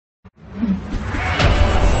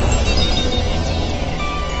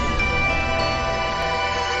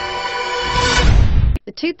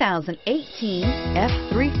The 2018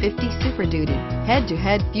 F-350 Super Duty.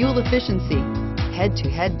 Head-to-head fuel efficiency,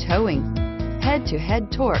 head-to-head towing,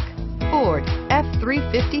 head-to-head torque. Ford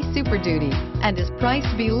F-350 Super Duty and is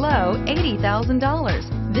priced below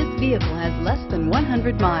 $80,000. This vehicle has less than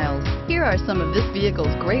 100 miles. Here are some of this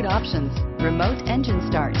vehicle's great options: remote engine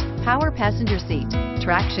start, power passenger seat,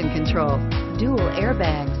 traction control, dual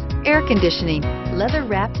airbags, air conditioning,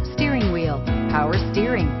 leather-wrapped steering wheel, power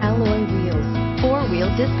steering, alloy wheels, four-wheel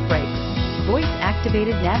disc brakes,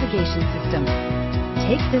 voice-activated navigation system.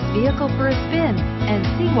 Take this vehicle for a spin and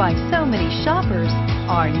see why so many shoppers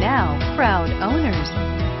are now proud owners.